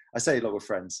 I say we're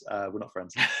friends. We're not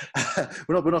friends.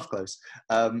 we're not close.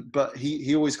 But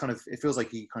he always it feels like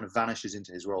he kind of vanishes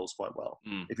into his roles quite well,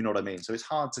 if you know what I mean. So it's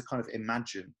hard to kind of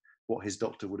imagine what his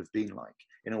Doctor would have been like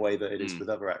in a way that it is with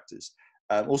other actors.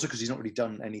 Also because he's not really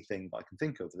done anything that I can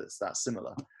think of that's that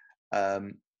similar.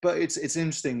 But it's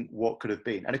interesting what could have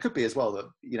been. And it could be as well that,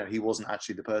 he wasn't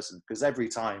actually the person, because every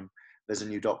time there's a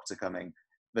new Doctor coming,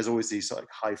 there's always these sort of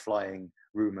high-flying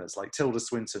rumours, like Tilda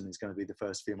Swinton is going to be the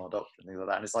first female Doctor and things like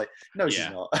that. And it's like, no, she's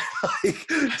not.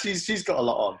 she's got a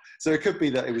lot on. So it could be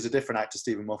that it was a different actor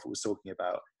Stephen Moffat was talking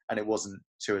about, and it wasn't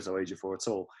Chiwetel Ejiofor at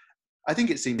all. I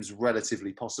think it seems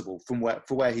relatively possible for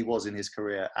where he was in his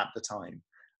career at the time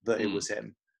that it was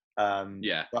him. But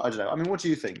I don't know. I mean, what do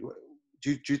you think?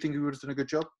 Do you think he would have done a good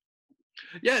job?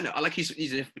 Yeah, no, he's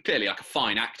clearly a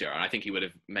fine actor, and I think he would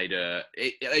have made as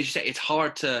you say, it's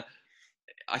hard to.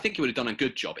 I think he would have done a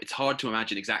good job. It's hard to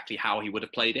imagine exactly how he would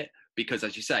have played it because,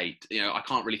 as you say, I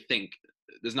can't really think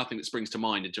there's nothing that springs to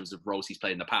mind in terms of roles he's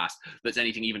played in the past that's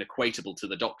anything even equatable to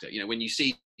the Doctor. You know, when you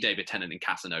see David Tennant in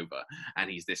Casanova, and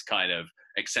he's this kind of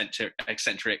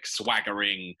eccentric,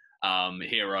 swaggering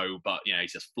hero, but you know,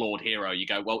 he's this flawed hero. You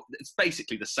go, well, it's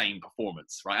basically the same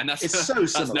performance, right? And it's so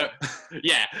similar.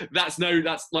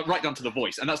 That's like right down to the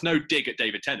voice, and that's no dig at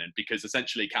David Tennant, because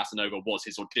essentially Casanova was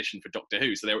his audition for Doctor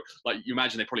Who. So they were like, you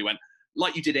imagine they probably went,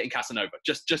 like you did it in Casanova,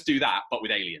 just do that, but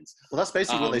with aliens. Well, that's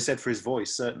basically what they said for his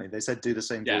voice. Certainly, they said do the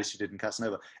same voice you did in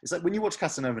Casanova. It's like when you watch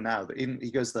Casanova now, that he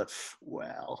goes the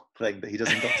well thing that he does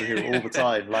in Doctor Who all the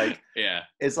time. Like,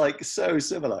 it's like so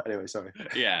similar. Anyway, sorry.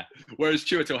 Yeah. Whereas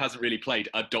Chiwetel hasn't really played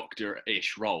a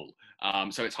Doctor-ish role,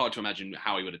 so it's hard to imagine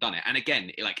how he would have done it. And again,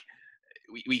 like,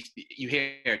 you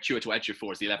hear Chiwetel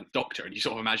Ejiofor as the 11th Doctor, and you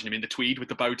sort of imagine him in the tweed with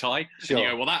the bow tie, and you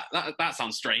go, well, that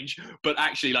sounds strange. But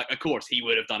actually, like, of course, he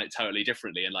would have done it totally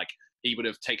differently, and like, he would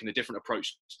have taken a different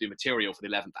approach to the material for the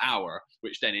 11th hour,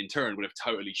 which then in turn would have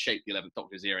totally shaped the 11th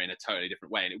Doctor's era in a totally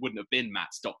different way, and it wouldn't have been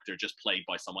Matt's Doctor just played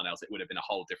by someone else. It would have been a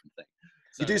whole different thing.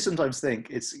 So, you do sometimes think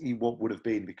it's what would have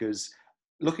been, because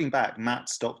looking back,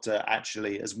 Matt's Doctor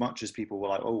actually, as much as people were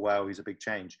like, oh wow, he's a big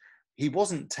change, he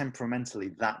wasn't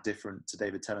temperamentally that different to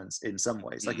David Tennant's in some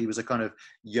ways. Like, he was a kind of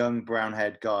young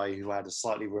brown-haired guy who had a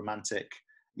slightly romantic,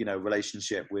 you know,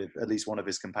 relationship with at least one of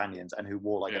his companions, and who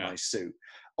wore like a nice suit.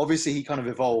 Obviously, he kind of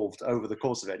evolved over the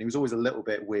course of it, and he was always a little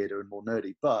bit weirder and more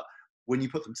nerdy. But when you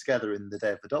put them together in The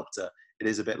Day of the Doctor, it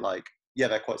is a bit like, yeah,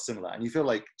 they're quite similar. And you feel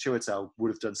like Chiwetel would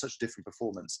have done such a different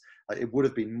performance. Like, it would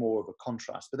have been more of a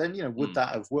contrast. But then, you know, would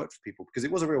that have worked for people? Because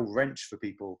it was a real wrench for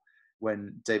people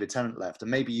when David Tennant left, and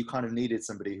maybe you kind of needed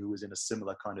somebody who was in a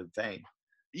similar kind of vein.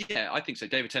 Yeah, I think so.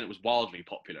 David Tennant was wildly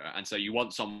popular, and so you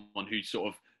want someone who's sort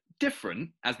of different,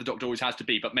 as the Doctor always has to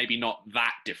be, but maybe not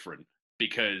that different,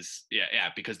 because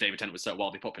because David Tennant was so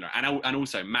wildly popular, and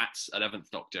also Matt's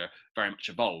 11th Doctor very much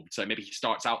evolved. So maybe he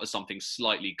starts out as something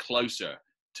slightly closer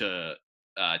to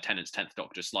Tennant's 10th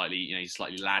Doctor, slightly, you know, he's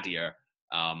slightly laddier,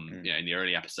 you know, in the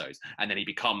early episodes, and then he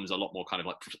becomes a lot more kind of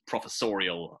like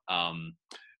professorial.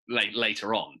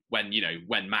 Later on, when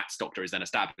Matt's Doctor is then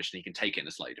established, and he can take it in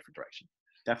a slightly different direction.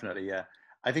 Definitely, yeah.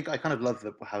 I think I kind of love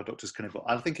how Doctors can evolve.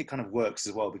 I think it kind of works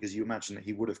as well, because you imagine that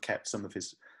he would have kept some of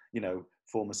his, you know,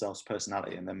 former self's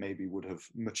personality, and then maybe would have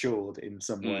matured in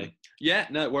some way. Yeah,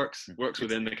 no, it works. Works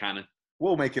within the canon.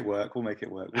 We'll make it work. We'll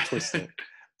twist it.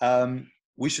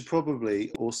 We should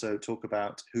probably also talk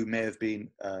about who may have been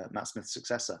Matt Smith's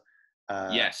successor.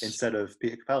 Instead of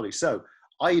Peter Capaldi. So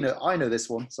I know this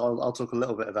one, so I'll talk a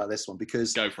little bit about this one,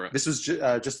 because go for it. This was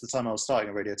just the time I was starting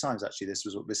at Radio Times. Actually,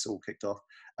 this all kicked off.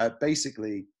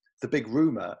 Basically, the big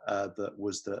rumor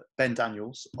was that Ben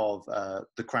Daniels of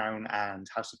The Crown and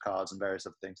House of Cards and various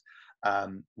other things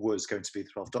was going to be the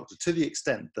 12th Doctor, to the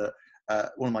extent that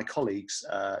one of my colleagues,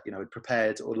 had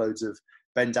prepared loads of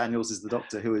Ben Daniels is the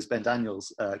Doctor, who is Ben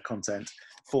Daniels content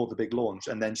for the big launch,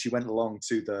 and then she went along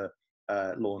to the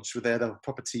launch with a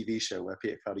proper TV show where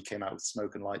Peter Capaldi came out with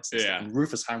smoke and lights and stuff, and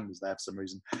Rufus Hound was there for some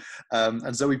reason,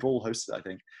 and Zoe Ball hosted it, I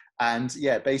think. And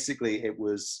yeah, basically it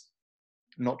was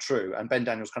not true, and Ben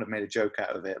Daniels kind of made a joke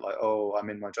out of it, like, oh, I'm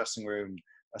in my dressing room,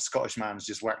 a Scottish man's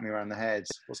just whacked me around the head,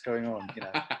 what's going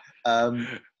on,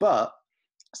 but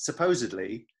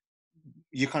supposedly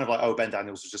you're kind of like, oh, Ben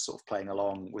Daniels was just sort of playing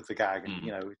along with the gag and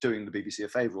doing the BBC a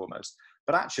favour almost.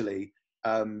 But actually,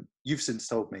 you've since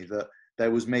told me that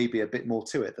there was maybe a bit more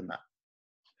to it than that.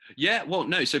 Yeah, well,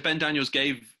 no. So Ben Daniels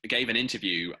gave an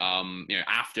interview,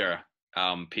 after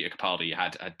Peter Capaldi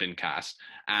had been cast,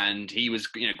 and he was,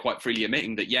 quite freely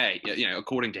admitting that,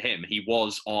 according to him, he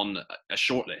was on a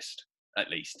shortlist at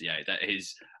least. Yeah, that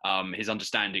his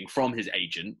understanding from his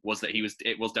agent was that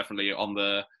it was definitely on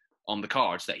the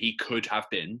cards that he could have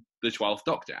been the 12th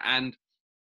Doctor. And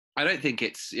I don't think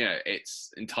it's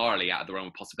entirely out of the realm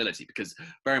of possibility, because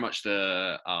very much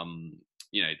the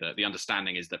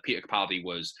understanding is that Peter Capaldi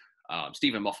was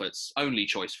Stephen Moffat's only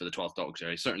choice for the 12th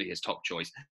Doctor, certainly his top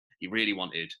choice. He really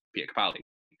wanted Peter Capaldi.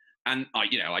 And I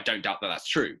don't doubt that that's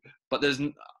true, but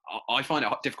I find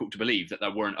it difficult to believe that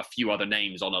there weren't a few other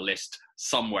names on a list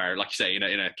somewhere, like you say, in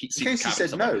a secret in case he said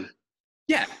somewhere. No.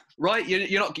 Yeah, right.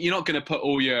 You're not going to put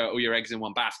all your eggs in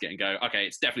one basket and go, okay,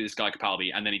 it's definitely this guy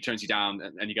Capaldi, and then he turns you down,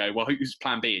 and you go, well, who's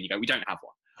Plan B? And you go, we don't have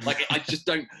one. Like, I just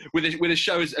don't. With a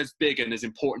show as big and as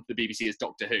important to the BBC as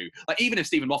Doctor Who, like, even if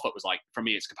Stephen Moffat was like, for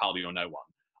me, it's Capaldi or no one,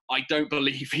 I don't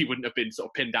believe he wouldn't have been sort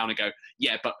of pinned down and go,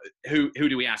 yeah, but who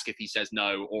do we ask if he says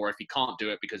no, or if he can't do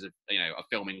it because of a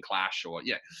filming clash, or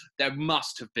there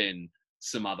must have been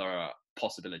some other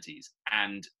possibilities,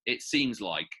 and it seems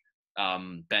like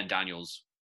Ben Daniels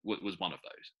was one of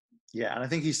those. Yeah, and I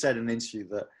think he said in an interview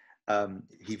that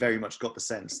he very much got the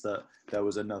sense that there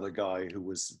was another guy who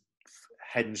was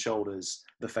head and shoulders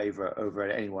the favourite over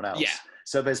anyone else. Yeah.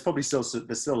 So there's probably still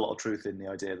a lot of truth in the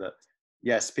idea that,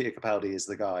 yes, Peter Capaldi is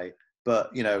the guy,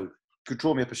 but, you know, could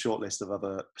draw me up a short list of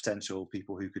other potential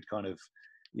people who could kind of,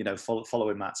 you know, follow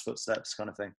in Matt's footsteps, kind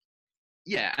of thing.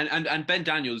 Yeah, and Ben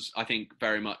Daniels, I think,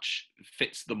 very much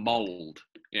fits the mold.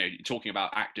 You know, you're talking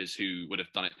about actors who would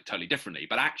have done it totally differently,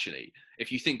 but actually,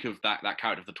 if you think of that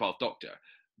character of the 12th Doctor,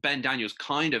 Ben Daniels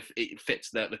kind of fits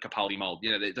the Capaldi mold.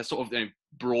 You know, they're sort of, you know,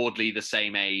 broadly the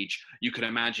same age. You could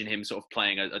imagine him sort of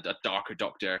playing a darker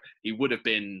Doctor. He would have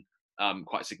been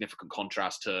quite a significant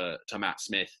contrast to Matt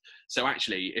Smith. So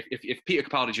actually, if Peter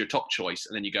Capaldi is your top choice,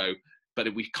 and then you go, but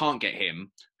if we can't get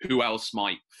him, who else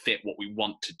might fit what we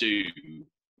want to do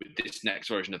with this next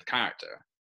version of the character?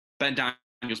 Ben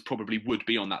Daniels probably would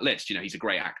be on that list. You know, he's a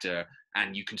great actor,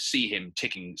 and you can see him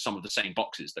ticking some of the same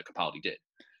boxes that Capaldi did.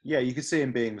 Yeah, you could see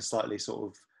him being the slightly sort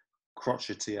of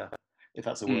crotchetier, if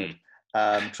that's a word,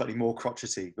 slightly more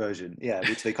crotchety version. Yeah,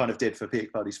 which they kind of did for Peter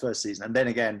Capaldi's first season. And then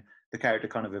again, the character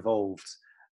kind of evolved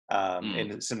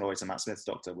in a similar way to Matt Smith's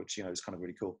Doctor, which, you know, is kind of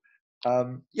really cool.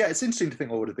 Yeah, it's interesting to think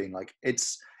what would have been like.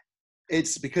 It's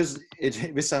because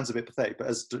this sounds a bit pathetic, but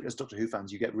as Doctor Who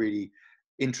fans, you get really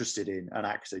interested in an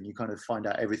actor and you kind of find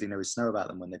out everything there is to know about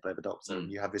them when they play the Doctor,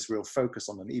 and you have this real focus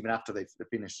on them even after they've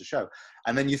finished the show.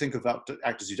 And then you think of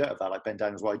actors who don't have that, like Ben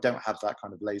Daniels. Well, I don't have that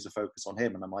kind of laser focus on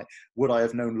him, and I'm like, would I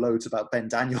have known loads about Ben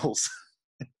Daniels?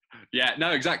 Yeah,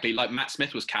 no, exactly. Like Matt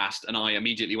Smith was cast, and I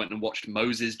immediately went and watched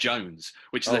Moses Jones,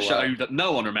 which is a show that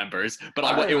no one remembers. But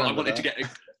I wanted to get.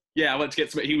 Yeah, I wanted to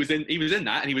get some. He was in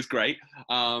that, and he was great.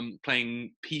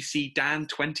 Playing PC Dan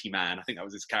 20 Man, I think that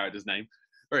was his character's name.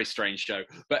 Very strange show,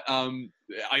 but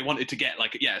I wanted to get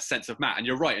a sense of Matt. And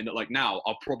you're right in that, like, now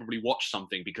I'll probably watch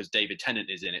something because David Tennant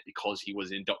is in it because he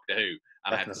was in Doctor Who,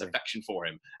 and I have this affection for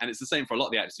him. And it's the same for a lot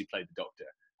of the actors who played the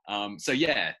Doctor. So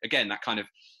yeah, again, that kind of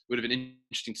would have been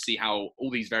interesting to see how all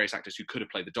these various actors who could have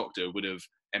played the Doctor would have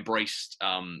embraced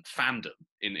fandom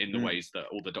in the ways that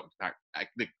all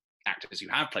the actors who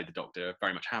have played the Doctor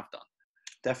very much have done.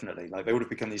 Definitely, like they would have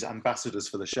become these ambassadors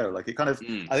for the show. Like it kind of,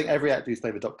 I think every actor who's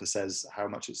played the Doctor says how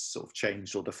much it's sort of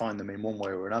changed or defined them in one way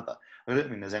or another. I don't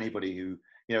think there's anybody who,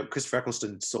 you know, Christopher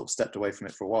Eccleston sort of stepped away from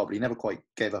it for a while, but he never quite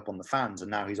gave up on the fans, and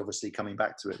now he's obviously coming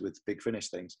back to it with Big Finish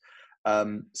things.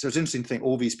 So it's interesting to think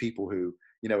all these people who,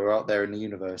 you know, are out there in the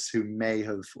universe who may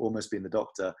have almost been the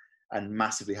Doctor and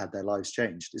massively had their lives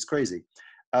changed. It's crazy.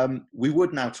 We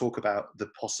would now talk about the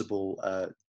possible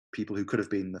people who could have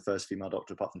been the first female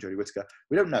Doctor apart from Jodie Whittaker.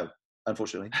 We don't know,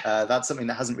 unfortunately. That's something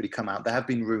that hasn't really come out. There have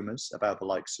been rumours about the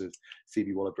likes of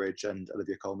Phoebe Waller-Bridge and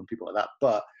Olivia Colman, people like that,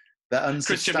 but they're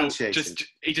unsubstantiated.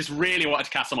 He just really wanted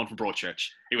to cast someone from Broadchurch.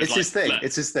 It's his thing.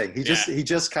 It's his thing. He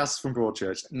just casts from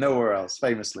Broadchurch, nowhere else,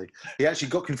 famously. He actually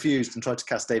got confused and tried to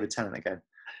cast David Tennant again.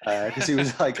 Because he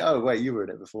was like, "Oh wait, you were in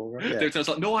it before, right?" Yeah. I was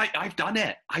like, "No, I've done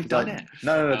it. I've done it."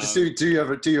 No. Just do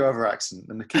your other accent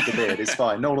and keep the beard. It's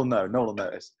fine. No one will know. No one will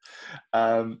notice.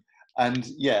 And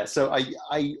yeah, so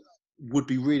I would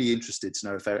be really interested to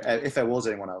know if there was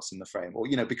anyone else in the frame, or,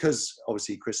 you know, because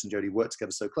obviously Chris and Jodie worked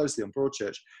together so closely on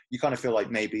Broadchurch, you kind of feel like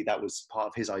maybe that was part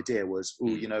of his idea was,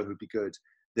 you know, who'd be good,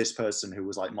 this person who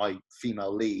was like my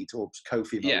female lead or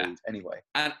co-female lead anyway.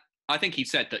 And I think he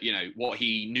said that, you know, what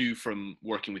he knew from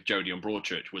working with Jodie on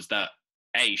Broadchurch was that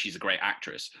A, she's a great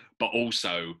actress, but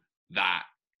also that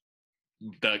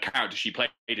the character she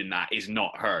played in that is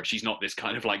not her. She's not this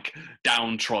kind of like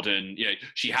downtrodden, you know,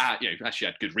 she had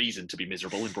good reason to be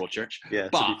miserable in Broadchurch. Yeah,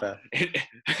 but, to be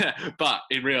fair. But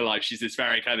in real life, she's this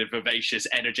very kind of vivacious,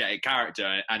 energetic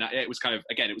character. And it was kind of,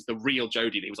 again, it was the real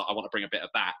Jodie that he was like, I want to bring a bit of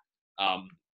that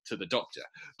to the Doctor.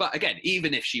 But again,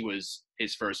 even if she was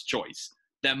his first choice,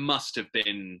 there must have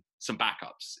been some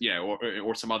backups, you know,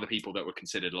 or some other people that were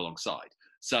considered alongside.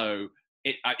 So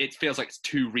it feels like it's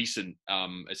too recent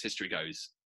as history goes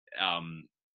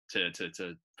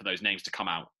for those names to come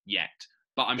out yet.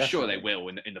 But I'm sure they will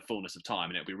in the fullness of time,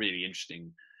 and it'll be really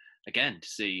interesting again to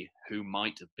see who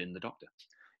might have been the Doctor.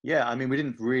 Yeah, I mean, we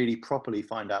didn't really properly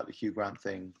find out the Hugh Grant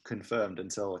thing confirmed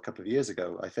until a couple of years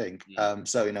ago, I think.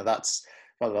 So, you know, that's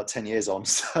about 10 years on.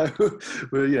 So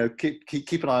we'll, you know,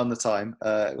 keep an eye on the time.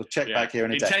 We'll check back here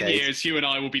in a decade. In 10 years, Hugh and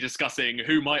I will be discussing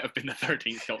who might have been the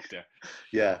 13th Doctor.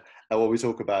 Yeah. What we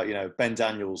talk about, you know, Ben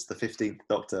Daniels, the 15th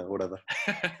Doctor, or whatever.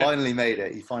 Finally made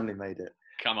it. He finally made it.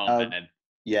 Come on, Ben.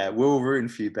 Yeah, we'll root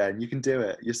for you, Ben. You can do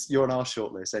it. You're on our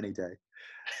shortlist any day.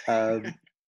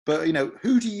 But, you know,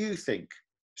 who do you think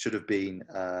should have been,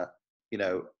 you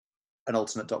know, an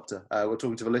alternate Doctor? We're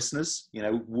talking to the listeners. You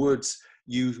know, would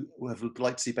you would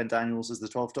like to see Ben Daniels as the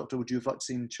 12th Doctor, would you have liked to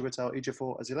see Chiwetel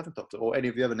Ejiofor as the 11th Doctor, or any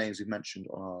of the other names we've mentioned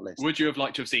on our list? Would you have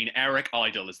liked to have seen Eric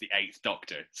Idle as the 8th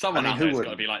Doctor? Someone out there's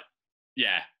got to be like,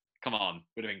 yeah, come on,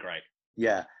 would have been great.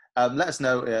 Yeah. Let us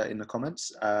know in the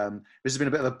comments. This has been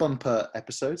a bit of a bumper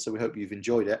episode, so we hope you've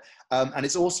enjoyed it. And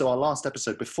it's also our last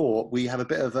episode before we have a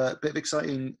bit of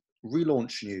exciting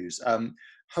relaunch news.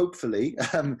 Hopefully,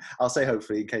 I'll say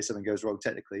hopefully in case something goes wrong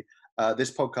technically,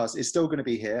 this podcast is still going to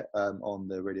be here on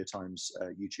the Radio Times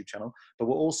YouTube channel, but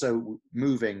we're also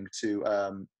moving to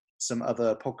some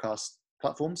other podcast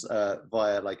platforms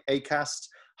via like Acast,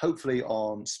 hopefully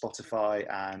on Spotify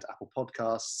and Apple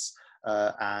Podcasts,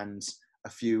 and a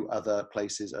few other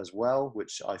places as well,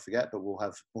 which I forget, but we'll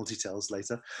have more details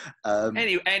later.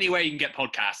 Anywhere you can get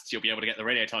podcasts, you'll be able to get the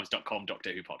radiotimes.com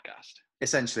Doctor Who podcast.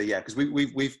 Essentially, yeah, because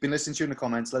we've been listening to you in the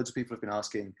comments. Loads of people have been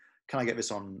asking, can I get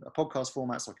this on a podcast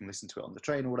format so I can listen to it on the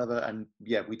train or whatever? And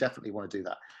yeah, we definitely want to do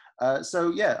that.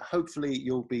 So yeah, hopefully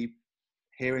you'll be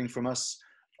hearing from us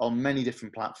on many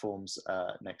different platforms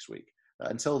next week.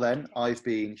 Until then, I've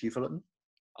been Hugh Fullerton.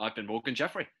 I've been Morgan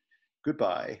Jeffrey.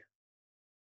 Goodbye.